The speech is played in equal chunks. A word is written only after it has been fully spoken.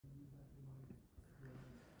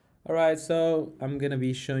Alright, so I'm gonna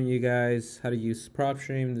be showing you guys how to use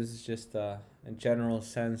PropStream. This is just a general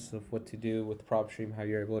sense of what to do with PropStream, how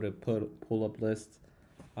you're able to pull up lists.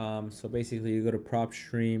 So basically, you go to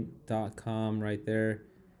propstream.com right there,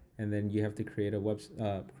 and then you have to create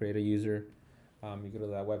a user. You go to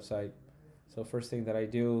that website. So first thing that I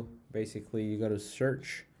do, basically, you go to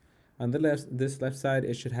search. On the this left side,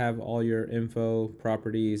 it should have all your info,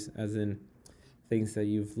 properties, as in things that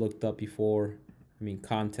you've looked up before. I mean,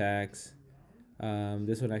 contacts.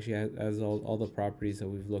 This one actually has all the properties that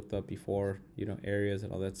we've looked up before, areas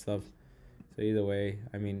and all that stuff. So either way,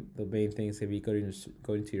 I mean, the main thing is if you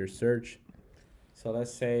go into your search. So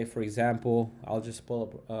let's say, for example, I'll just pull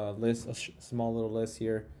up a list, small little list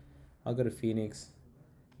here. I'll go to Phoenix.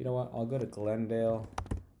 You know what? I'll go to Glendale.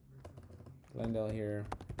 Glendale here.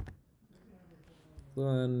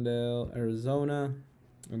 Glendale, Arizona.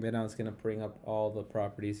 And then now it's going to bring up all the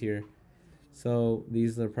properties here. So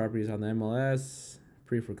these are the properties on the MLS,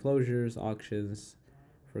 pre-foreclosures, auctions,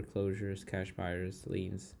 foreclosures, cash buyers,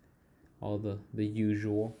 liens, all the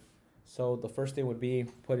usual. So the first thing would be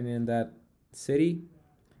putting in that city,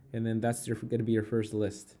 and then that's going to be your first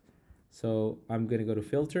list. So I'm going to go to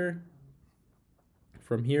filter.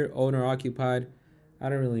 From here, owner occupied. I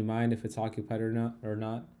don't really mind if it's occupied or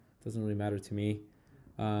not. Doesn't really matter to me.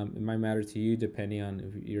 It might matter to you depending on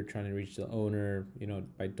if you're trying to reach the owner,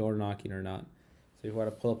 by door knocking or not. So if you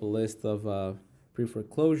want to pull up a list of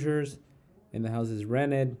pre-foreclosures and the house is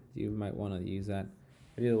rented, you might want to use that.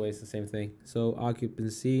 But either way, it's the same thing. So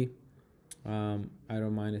occupancy, I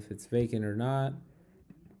don't mind if it's vacant or not.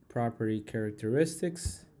 Property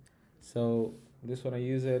characteristics. So this one I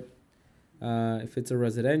use it. If it's a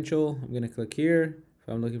residential, I'm going to click here. If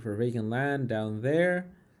I'm looking for vacant land, down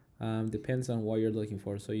there. Depends on what you're looking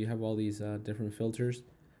for. So you have all these different filters.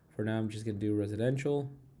 For now, I'm just going to do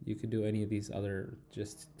residential. You could do any of these other,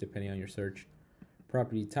 just depending on your search.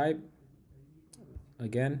 Property type.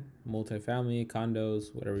 Again, multifamily,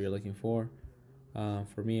 condos, whatever you're looking for.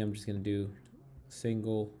 For me, I'm just going to do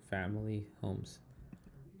single family homes.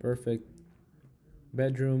 Perfect.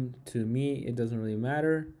 Bedroom, to me, it doesn't really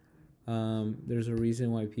matter. There's a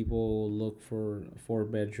reason why people look for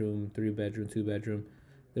 4-bedroom, 3-bedroom, 2-bedroom.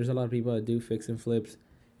 There's a lot of people that do fix and flips,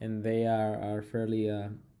 and they are fairly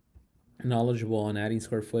knowledgeable on adding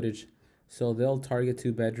square footage. So they'll target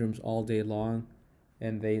 2 bedrooms all day long,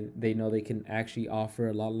 and they know they can actually offer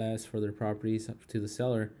a lot less for their properties to the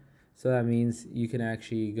seller. So that means you can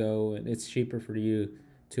actually go, and it's cheaper for you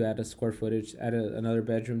to add a square footage, add another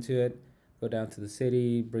bedroom to it, go down to the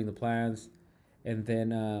city, bring the plans, and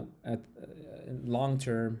then long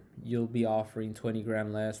term you'll be offering 20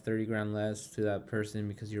 grand less, 30 grand less to that person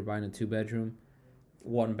because you're buying a 2-bedroom,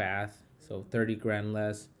 1 bath, so 30 grand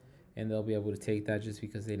less, and they'll be able to take that just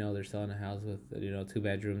because they know they're selling a house with 2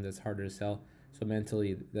 bedroom that's harder to sell. So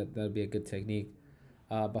mentally that'd be a good technique.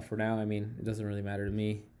 But for now, I mean, it doesn't really matter to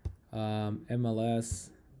me. MLS,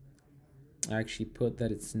 I actually put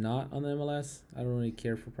that it's not on the MLS. I don't really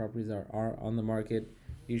care for properties that are on the market.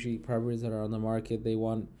 Usually properties that are on the market, they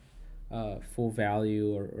want full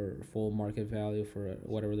value or full market value for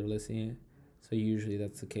whatever they're listing it. So usually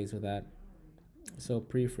that's the case with that. So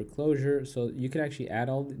pre-foreclosure, so you can actually add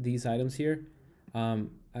all these items here. I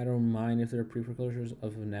don't mind if they're pre-foreclosures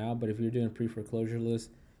of now, but if you're doing a pre-foreclosure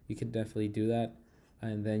list, you can definitely do that.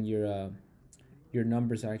 And then your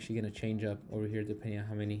numbers are actually going to change up over here depending on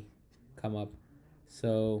how many come up.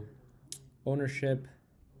 So ownership,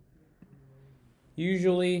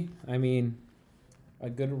 usually, I mean, a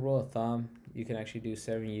good rule of thumb, you can actually do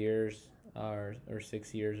 7 years or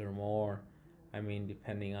 6 years or more. I mean,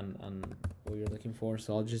 depending on what you're looking for.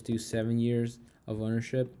 So I'll just do 7 years of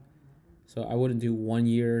ownership. So I wouldn't do 1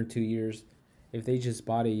 year, 2 years. If they just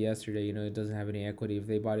bought it yesterday, it doesn't have any equity. If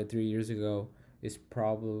they bought it 3 years ago, it's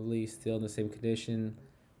probably still in the same condition.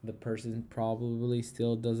 The person probably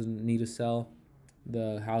still doesn't need to sell.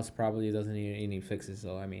 The house probably doesn't need any fixes.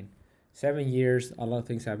 So, I mean, 7 years, a lot of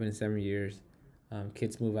things happen in 7 years.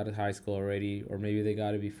 Kids move out of high school already, or maybe they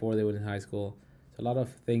got it before they went in high school. So a lot of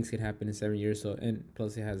things can happen in 7 years. So, and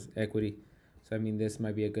plus it has equity. So I mean, this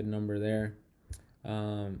might be a good number there.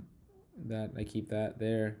 That I keep that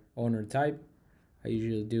there. Owner type, I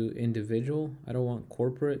usually do individual. I don't want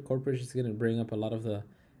corporate. Corporate is going to bring up a lot of the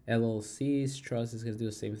LLCs. Trust is going to do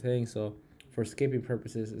the same thing. So for skipping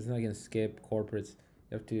purposes, it's not going to skip corporates.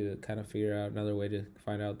 You have to kind of figure out another way to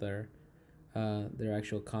find out their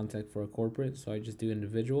actual contact for a corporate. So I just do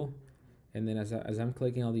individual, and then as I'm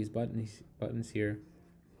clicking all these buttons here,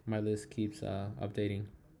 my list keeps updating.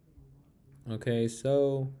 Okay,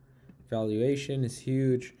 so valuation is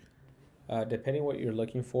huge. Depending what you're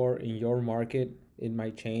looking for in your market, it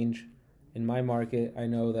might change. In my market, I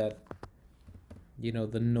know that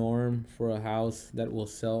the norm for a house that will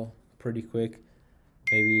sell pretty quick,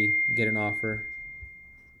 maybe get an offer.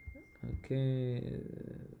 Okay,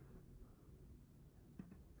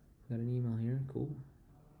 got an email here. Cool.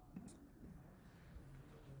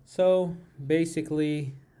 So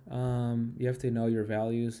basically, you have to know your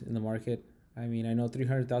values in the market. I mean, I know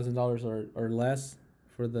 $300,000 or less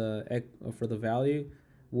for the value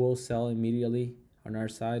will sell immediately on our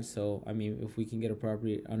side. So I mean, if we can get a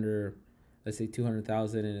property under, let's say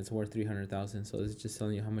 200,000 and it's worth 300,000, so it's just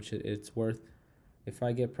telling you how much it's worth. If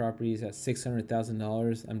I get properties at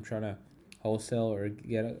 $600,000, I'm trying to wholesale or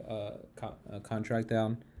get a contract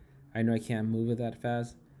down. I know I can't move it that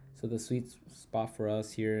fast. So the sweet spot for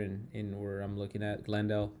us here in where I'm looking at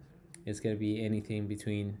Glendale is going to be anything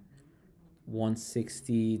between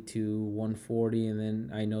 160 to 140, and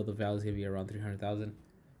then I know the value is going to be around 300,000.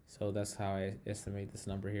 So that's how I estimate this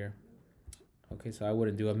number here. Okay, so I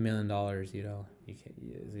wouldn't do $1 million. You can't,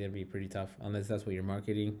 it's going to be pretty tough unless that's what you're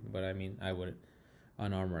marketing. But I mean, I wouldn't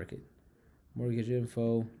on our market. Mortgage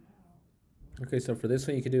info. Okay, so for this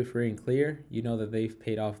one, you can do it free and clear. You know that they've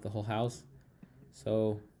paid off the whole house.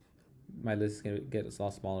 So my list is going to get a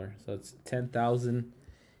lot smaller. So it's 10,000,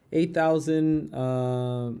 8,000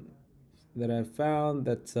 that I've found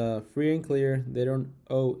that's free and clear. They don't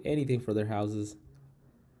owe anything for their houses.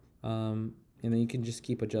 And then you can just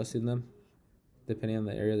keep adjusting them depending on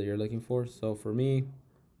the area that you're looking for. So for me,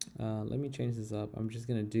 let me change this up. I'm just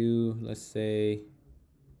going to do, let's say,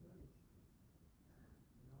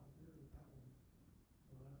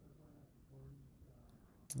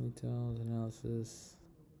 details, analysis.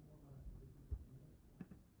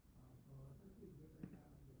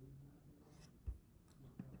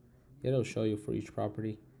 It'll show you for each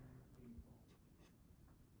property.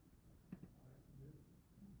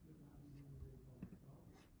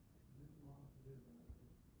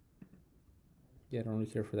 Yeah, I don't really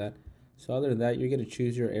care for that. So other than that, you're going to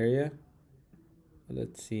choose your area.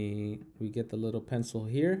 Let's see. We get the little pencil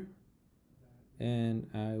here. And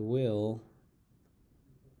I will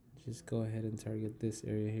just go ahead and target this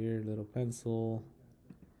area here. Little pencil.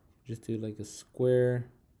 Just do like a square.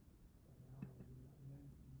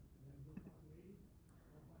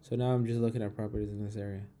 So now I'm just looking at properties in this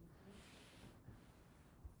area.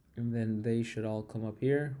 And then they should all come up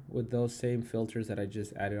here with those same filters that I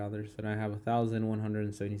just added on there. So now I have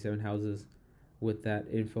 1,177 houses with that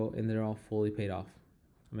info, and they're all fully paid off.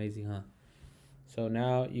 Amazing, huh? So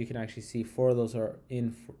now you can actually see 4 of those are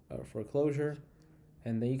in foreclosure,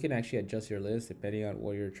 and then you can actually adjust your list depending on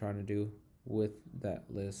what you're trying to do with that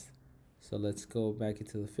list. So let's go back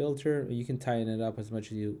into the filter. You can tighten it up as much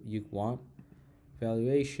as you want.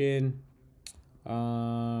 Valuation,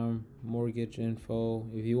 mortgage info.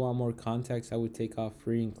 If you want more context, I would take off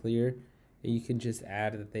free and clear, and you can just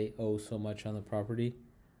add that they owe so much on the property.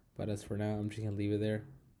 But as for now, I'm just gonna leave it there.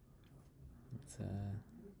 It's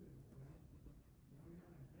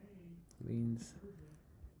liens.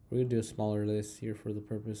 We're gonna do a smaller list here for the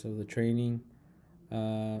purpose of the training.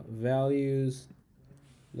 Values,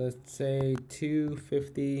 let's say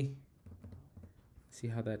 250. See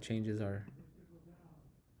how that changes our.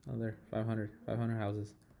 Oh, there, 500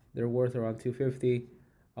 houses. They're worth around 250.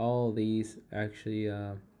 All these actually,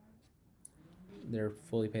 they're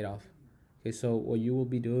fully paid off. Okay, so what you will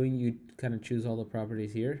be doing, you kind of choose all the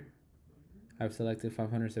properties here. I've selected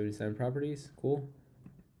 577 properties. Cool.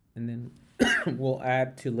 And then we'll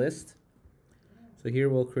add to list. So here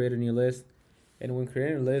we'll create a new list. And when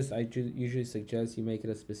creating a list, I usually suggest you make it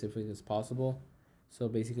as specific as possible. So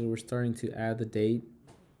basically, we're starting to add the date.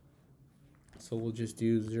 So we'll just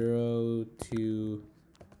do 0 to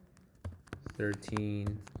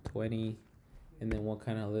 13/20. And then what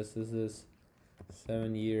kind of list is this?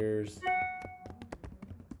 7 years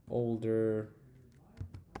older.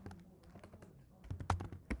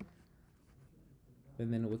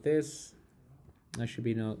 And then with this, I should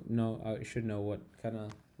be I should know what kind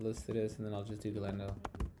of list it is, and then I'll just do Glendale.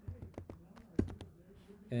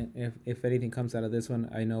 And if anything comes out of this one,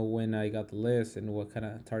 I know when I got the list and what kind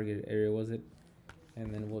of target area was it.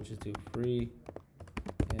 And then we'll just do free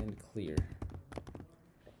and clear.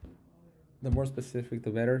 The more specific,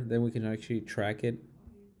 the better. Then we can actually track it.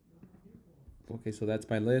 Okay, so that's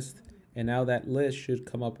my list. And now that list should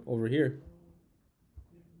come up over here.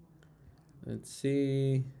 Let's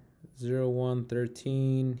see.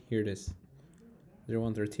 0113. Here it is.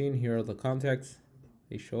 0113. Here are the contacts.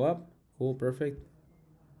 They show up. Cool, perfect.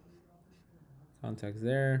 Contacts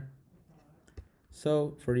there.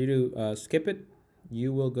 So for you to skip it,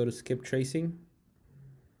 you will go to skip tracing.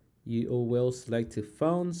 You will select to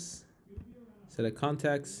phones, select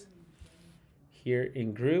contacts. Here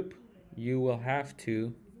in group, you will have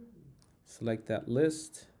to select that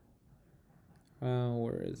list.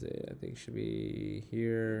 Where is it? I think it should be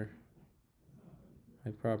here.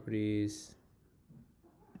 My properties.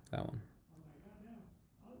 That one.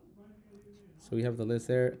 So we have the list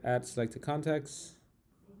there. Add selected contacts.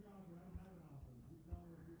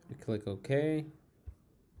 We click OK.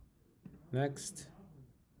 Next.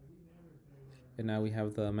 And now we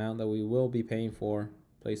have the amount that we will be paying for.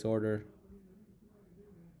 Place order.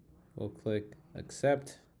 We'll click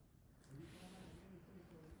accept.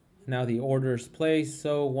 Now the order is placed.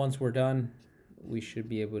 So once we're done, we should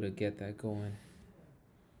be able to get that going.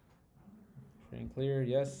 Screen clear,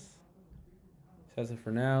 yes. Says it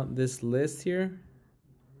for now. This list here,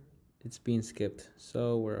 it's being skipped.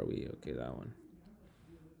 So where are we? Okay, that one.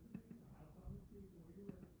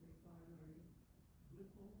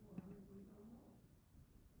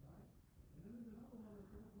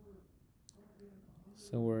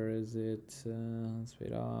 So where is it? Let's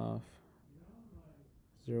fade off.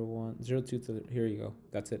 01, 02, here you go.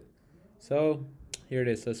 That's it. So here it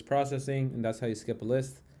is. So it's processing, and that's how you skip a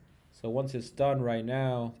list. So once it's done right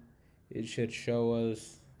now, it should show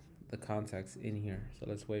us the contacts in here. So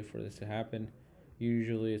let's wait for this to happen.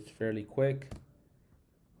 Usually it's fairly quick.